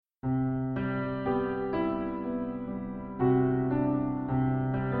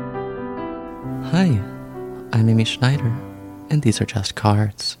Hi, I'm Amy Schneider, and these are just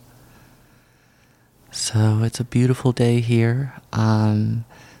cards. So it's a beautiful day here.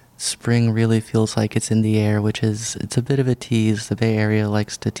 Spring really feels like it's in the air, it's a bit of a tease. The Bay Area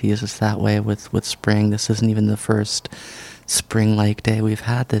likes to tease us that way with spring. This isn't even the first spring-like day we've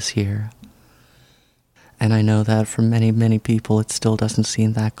had this year. And I know that for many, many people it still doesn't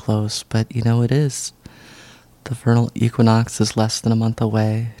seem that close, but it is. The vernal equinox is less than a month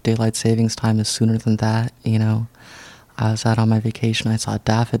away. Daylight savings time is sooner than that, I was out on my vacation, I saw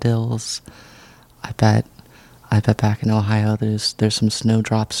daffodils. I bet back in Ohio there's some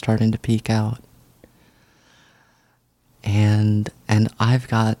snowdrops starting to peek out. And I've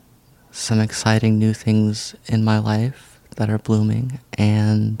got some exciting new things in my life that are blooming,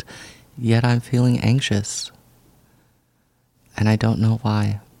 and yet I'm feeling anxious. And I don't know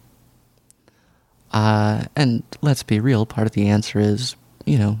why. And let's be real, part of the answer is,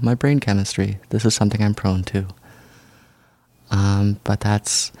 my brain chemistry. This is something I'm prone to. But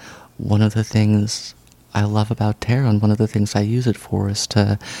that's one of the things I love about tarot, and one of the things I use it for is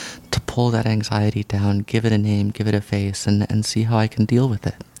to pull that anxiety down, give it a name, give it a face, and see how I can deal with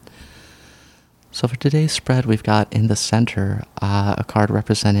it. So for today's spread, we've got in the center a card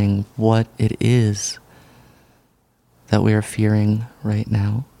representing what it is that we are fearing right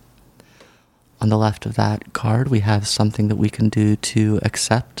now. On the left of that card, we have something that we can do to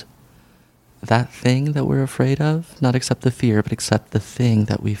accept that thing that we're afraid of. Not accept the fear, but accept the thing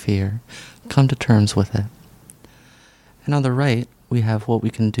that we fear. Come to terms with it. And on the right, we have what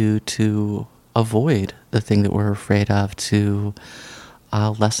we can do to avoid the thing that we're afraid of, to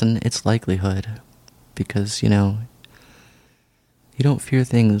lessen its likelihood. Because, you don't fear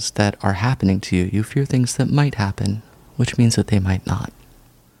things that are happening to you. You fear things that might happen, which means that they might not.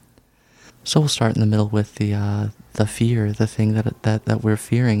 So we'll start in the middle with the fear, the thing that we're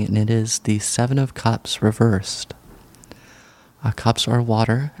fearing, and it is the Seven of Cups reversed. Cups are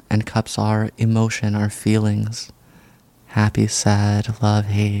water, and cups are emotion, our feelings. Happy, sad, love,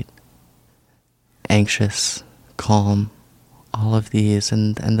 hate, anxious, calm, all of these.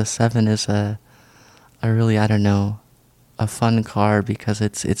 And the seven is a really, a fun card because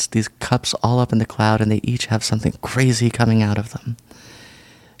it's these cups all up in the cloud, and they each have something crazy coming out of them.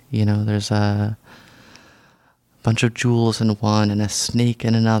 There's a bunch of jewels in one, and a snake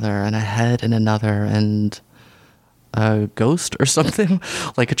in another, and a head in another, and a ghost or something,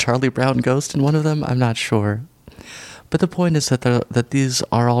 like a Charlie Brown ghost in one of them. I'm not sure. But the point is that these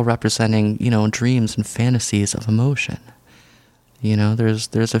are all representing, dreams and fantasies of emotion.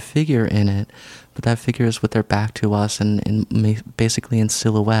 There's a figure in it, but that figure is with their back to us and basically in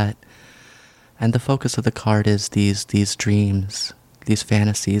silhouette. And the focus of the card is these dreams, these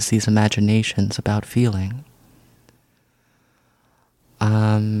fantasies, these imaginations about feeling.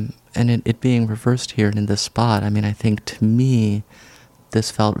 And it being reversed here and in this spot, I think to me,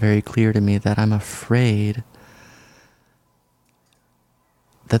 this felt very clear to me that I'm afraid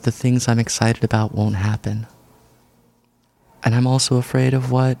that the things I'm excited about won't happen. And I'm also afraid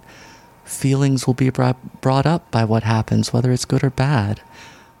of what feelings will be brought up by what happens, whether it's good or bad.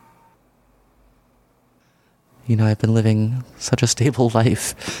 I've been living such a stable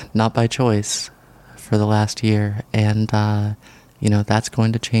life, not by choice, for the last year. And, that's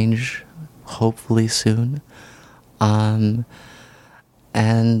going to change hopefully soon. And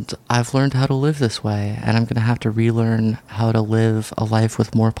I've learned how to live this way. And I'm going to have to relearn how to live a life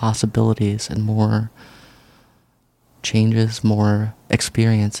with more possibilities and more changes, more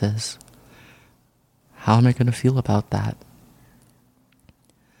experiences. How am I going to feel about that?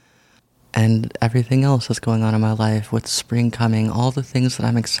 And everything else that's going on in my life, with spring coming, all the things that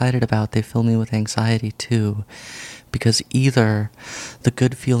I'm excited about, they fill me with anxiety too. Because either the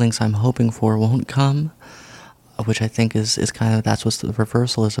good feelings I'm hoping for won't come, which I think is kind of, that's what the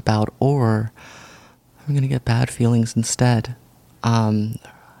reversal is about, or I'm going to get bad feelings instead. And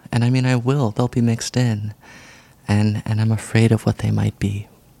I will. They'll be mixed in. And I'm afraid of what they might be.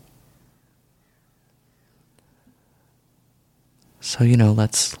 So,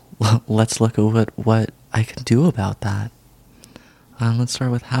 let's look at what I can do about that. Let's start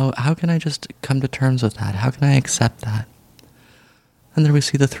with how can I just come to terms with that? How can I accept that? And there we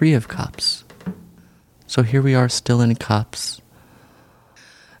see the Three of Cups. So here we are still in cups.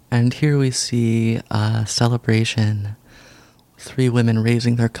 And here we see a celebration. Three women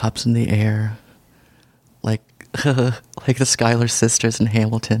raising their cups in the air. Like like the Schuyler sisters in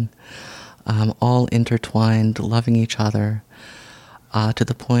Hamilton. All intertwined, loving each other. To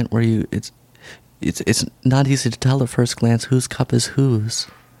the point where it's not easy to tell at first glance whose cup is whose,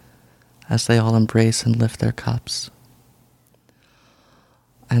 as they all embrace and lift their cups.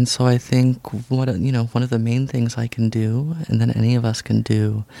 And so I think one of the main things I can do, and that any of us can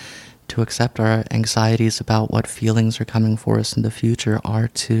do to accept our anxieties about what feelings are coming for us in the future are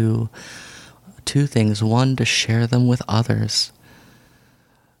two things. One, to share them with others.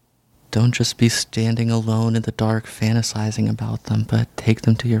 Don't just be standing alone in the dark fantasizing about them, but take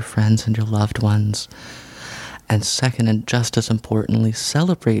them to your friends and your loved ones. And second, and just as importantly,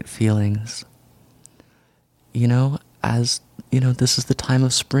 celebrate feelings. As this is the time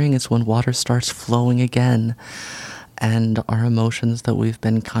of spring. It's when water starts flowing again. And our emotions that we've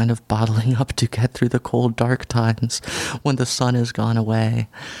been kind of bottling up to get through the cold, dark times when the sun has gone away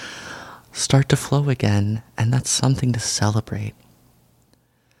start to flow again. And that's something to celebrate.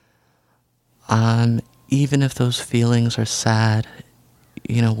 Even if those feelings are sad,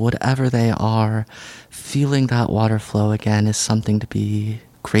 whatever they are, feeling that water flow again is something to be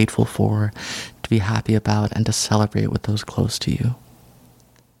grateful for, to be happy about, and to celebrate with those close to you.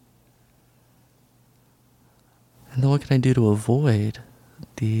 And then what can I do to avoid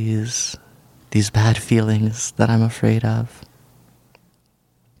these bad feelings that I'm afraid of?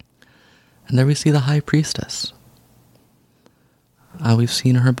 And there we see the High Priestess. We've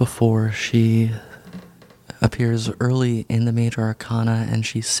seen her before. She appears early in the Major Arcana, and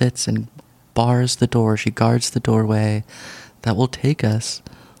she sits and bars the door. She guards the doorway that will take us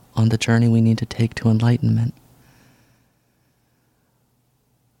on the journey we need to take to enlightenment.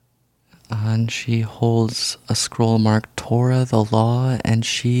 And she holds a scroll marked Torah, the law, and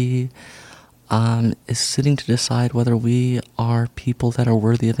she is sitting to decide whether we are people that are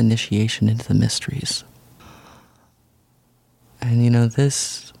worthy of initiation into the mysteries. And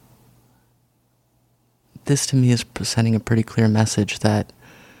this to me is sending a pretty clear message that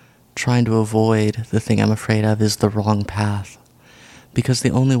trying to avoid the thing I'm afraid of is the wrong path. Because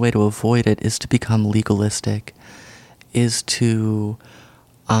the only way to avoid it is to become legalistic, is to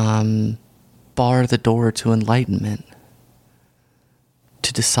bar the door to enlightenment,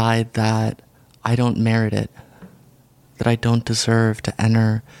 to decide that I don't merit it, that I don't deserve to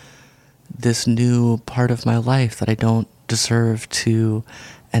enter this new part of my life, that I don't deserve to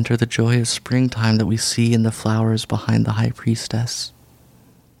enter the joy of springtime that we see in the flowers behind the High Priestess.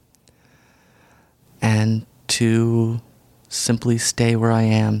 And to simply stay where I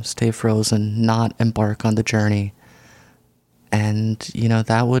am, stay frozen, not embark on the journey. And,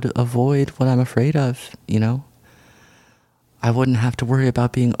 that would avoid what I'm afraid of, I wouldn't have to worry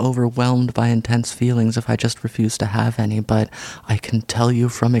about being overwhelmed by intense feelings if I just refuse to have any, but I can tell you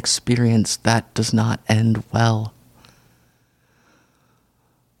from experience that does not end well.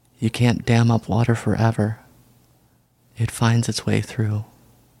 You can't dam up water forever. It finds its way through.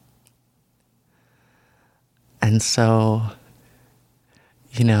 And so,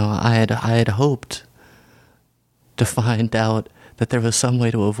 I had hoped to find out that there was some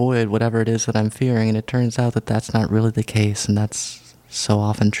way to avoid whatever it is that I'm fearing, and it turns out that that's not really the case, and that's so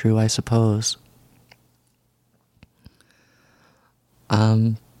often true, I suppose.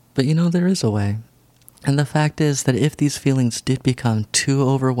 But there is a way. And the fact is that if these feelings did become too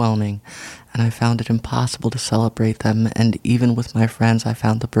overwhelming, and I found it impossible to celebrate them, and even with my friends I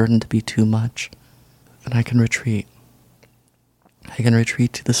found the burden to be too much, then I can retreat. I can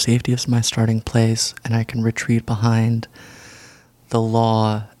retreat to the safety of my starting place, and I can retreat behind the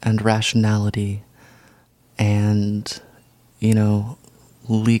law and rationality and,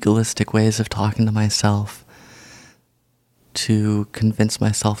 legalistic ways of talking to myself to convince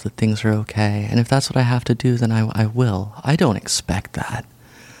myself that things are okay. And if that's what I have to do, then I will. I don't expect that.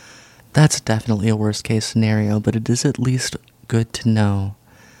 That's definitely a worst case scenario, but it is at least good to know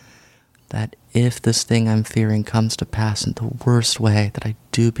that if this thing I'm fearing comes to pass in the worst way, that I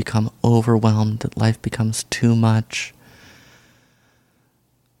do become overwhelmed, that life becomes too much,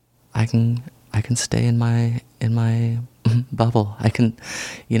 I can stay in my bubble. I can,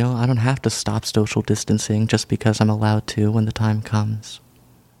 I don't have to stop social distancing just because I'm allowed to when the time comes.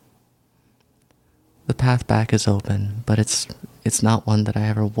 The path back is open, but it's not one that I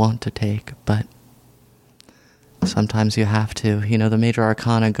ever want to take, but sometimes you have to. The Major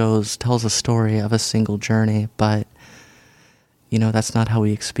Arcana tells a story of a single journey, but, that's not how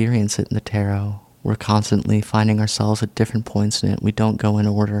we experience it in the tarot. We're constantly finding ourselves at different points in it. We don't go in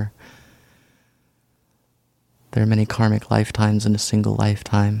order. There are many karmic lifetimes in a single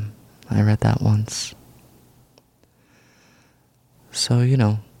lifetime. I read that once. So,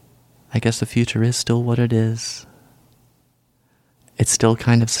 I guess the future is still what it is. It's still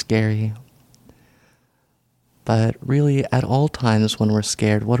kind of scary. But really, at all times when we're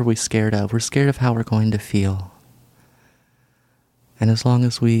scared, what are we scared of? We're scared of how we're going to feel. And as long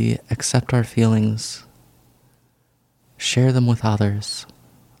as we accept our feelings, share them with others,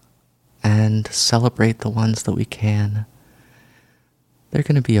 and celebrate the ones that we can. They're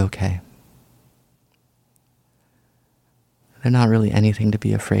going to be okay. They're not really anything to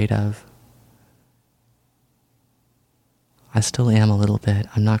be afraid of. I still am a little bit,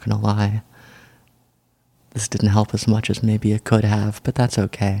 I'm not going to lie. This didn't help as much as maybe it could have, but that's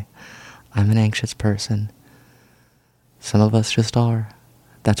okay. I'm an anxious person. Some of us just are.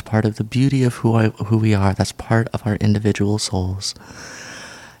 That's part of the beauty of who we are. That's part of our individual souls.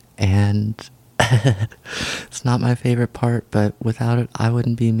 And it's not my favorite part, but without it, I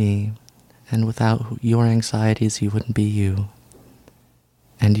wouldn't be me. And without your anxieties, you wouldn't be you.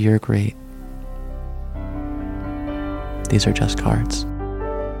 And you're great. These are just cards.